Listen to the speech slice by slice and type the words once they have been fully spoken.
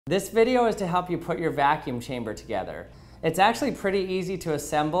This video is to help you put your vacuum chamber together. It's actually pretty easy to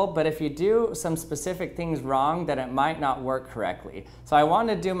assemble, but if you do some specific things wrong, then it might not work correctly. So I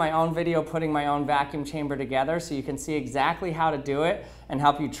wanted to do my own video putting my own vacuum chamber together so you can see exactly how to do it and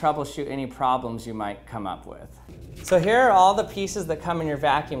help you troubleshoot any problems you might come up with. So here are all the pieces that come in your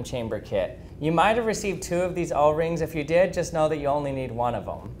vacuum chamber kit. You might have received 2 of these O-rings. If you did, just know that you only need 1 of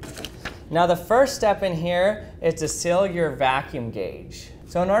them. Now the first step in here is to seal your vacuum gauge.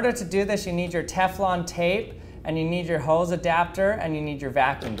 So in order to do this, you need your Teflon tape, and you need your hose adapter, and you need your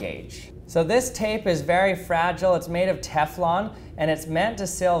vacuum gauge. So this tape is very fragile. It's made of Teflon, and it's meant to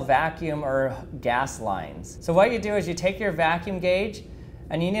seal vacuum or gas lines. So what you do is you take your vacuum gauge,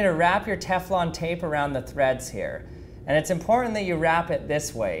 and you need to wrap your Teflon tape around the threads here. And it's important that you wrap it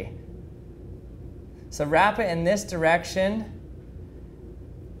this way. So wrap it in this direction,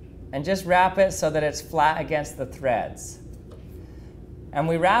 and just wrap it so that it's flat against the threads. And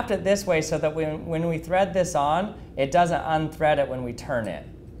we wrapped it this way so that when we thread this on, it doesn't unthread it when we turn it.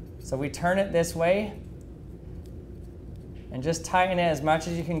 So we turn it this way, and just tighten it as much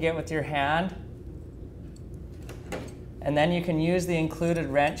as you can get with your hand. And then you can use the included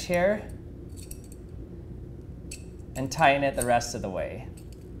wrench here and tighten it the rest of the way.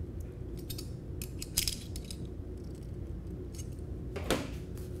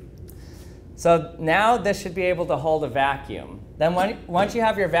 So now this should be able to hold a vacuum. Then once you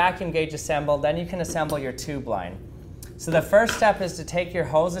have your vacuum gauge assembled, then you can assemble your tube line. So the first step is to take your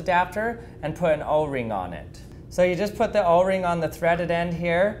hose adapter and put an O-ring on it. So you just put the O-ring on the threaded end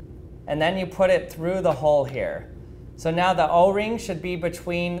here, and then you put it through the hole here. So now the O-ring should be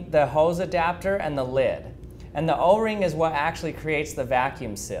between the hose adapter and the lid. And the O-ring is what actually creates the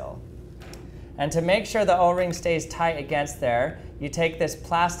vacuum seal. And to make sure the O-ring stays tight against there, you take this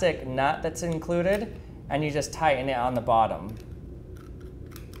plastic nut that's included and you just tighten it on the bottom.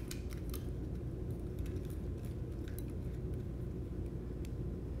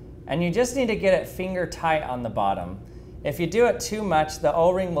 And you just need to get it finger tight on the bottom. If you do it too much, the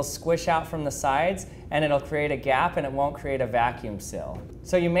O-ring will squish out from the sides and it'll create a gap and it won't create a vacuum seal.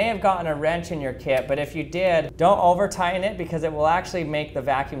 So you may have gotten a wrench in your kit, but if you did, don't over tighten it because it will actually make the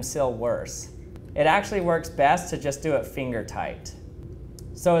vacuum seal worse. It actually works best to just do it finger tight.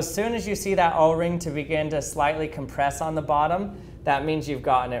 So as soon as you see that O-ring to begin to slightly compress on the bottom, that means you've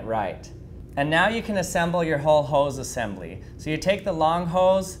gotten it right. And now you can assemble your whole hose assembly. So you take the long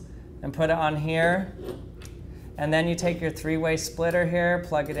hose and put it on here, and then you take your 3-way splitter here,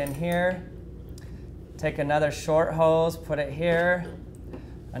 plug it in here, take another short hose, put it here,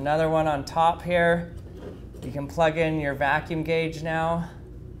 another one on top here. You can plug in your vacuum gauge now.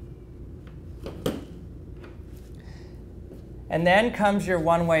 And then comes your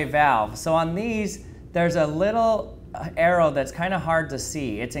 1-way valve. So on these, there's a little arrow that's kind of hard to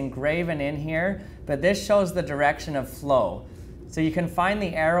see. It's engraven in here, but this shows the direction of flow. So you can find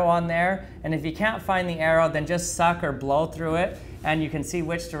the arrow on there, and if you can't find the arrow, then just suck or blow through it, and you can see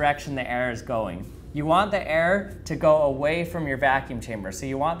which direction the air is going. You want the air to go away from your vacuum chamber, so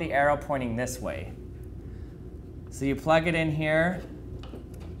you want the arrow pointing this way. So you plug it in here,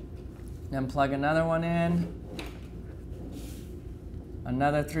 then plug another one in,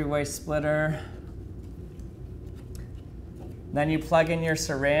 another 3-way splitter, then you plug in your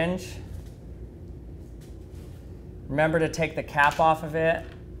syringe. Remember to take the cap off of it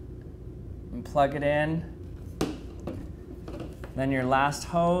and plug it in. Then your last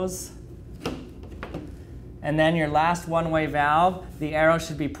hose. And then your last 1-way valve, the arrow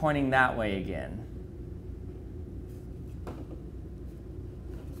should be pointing that way again.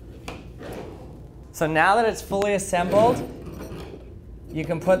 So now that it's fully assembled, you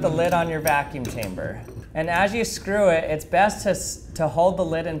can put the lid on your vacuum chamber. And as you screw it, it's best to hold the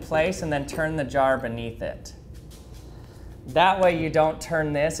lid in place and then turn the jar beneath it. That way you don't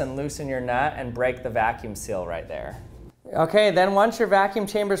turn this and loosen your nut and break the vacuum seal right there. Okay, then once your vacuum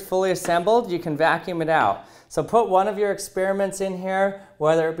chamber is fully assembled, you can vacuum it out. So put one of your experiments in here,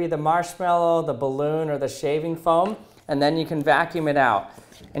 whether it be the marshmallow, the balloon, or the shaving foam, and then you can vacuum it out.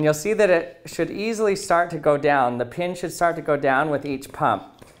 And you'll see that it should easily start to go down. The pin should start to go down with each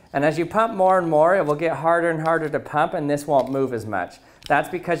pump. And as you pump more and more, it will get harder and harder to pump, and this won't move as much. That's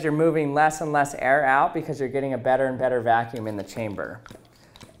because you're moving less and less air out because you're getting a better and better vacuum in the chamber.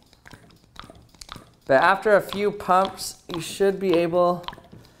 But after a few pumps, you should be able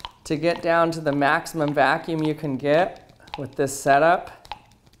to get down to the maximum vacuum you can get with this setup.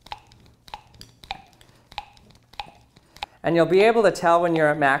 And you'll be able to tell when you're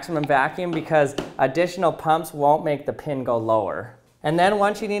at maximum vacuum because additional pumps won't make the pin go lower. And then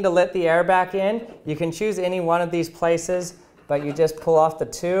once you need to let the air back in, you can choose any one of these places, but you just pull off the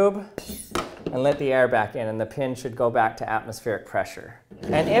tube and let the air back in, and the pin should go back to atmospheric pressure.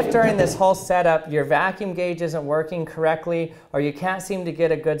 And if during this whole setup your vacuum gauge isn't working correctly or you can't seem to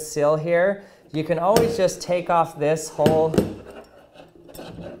get a good seal here, you can always just take off this whole,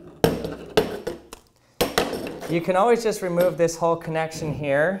 you can always just remove this whole connection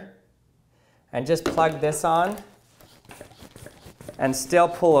here and just plug this on and still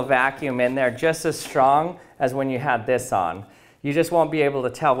pull a vacuum in there just as strong as when you had this on. You just won't be able to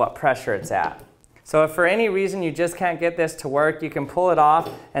tell what pressure it's at. So if for any reason you just can't get this to work, you can pull it off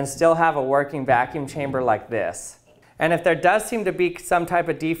and still have a working vacuum chamber like this. And if there does seem to be some type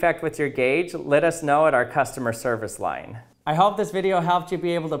of defect with your gauge, let us know at our customer service line. I hope this video helped you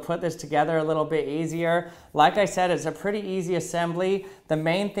be able to put this together a little bit easier. Like I said, it's a pretty easy assembly. The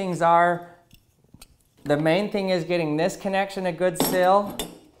main thing is getting this connection a good seal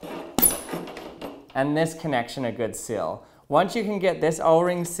and this connection a good seal. Once you can get this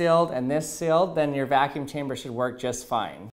O-ring sealed and this sealed, then your vacuum chamber should work just fine.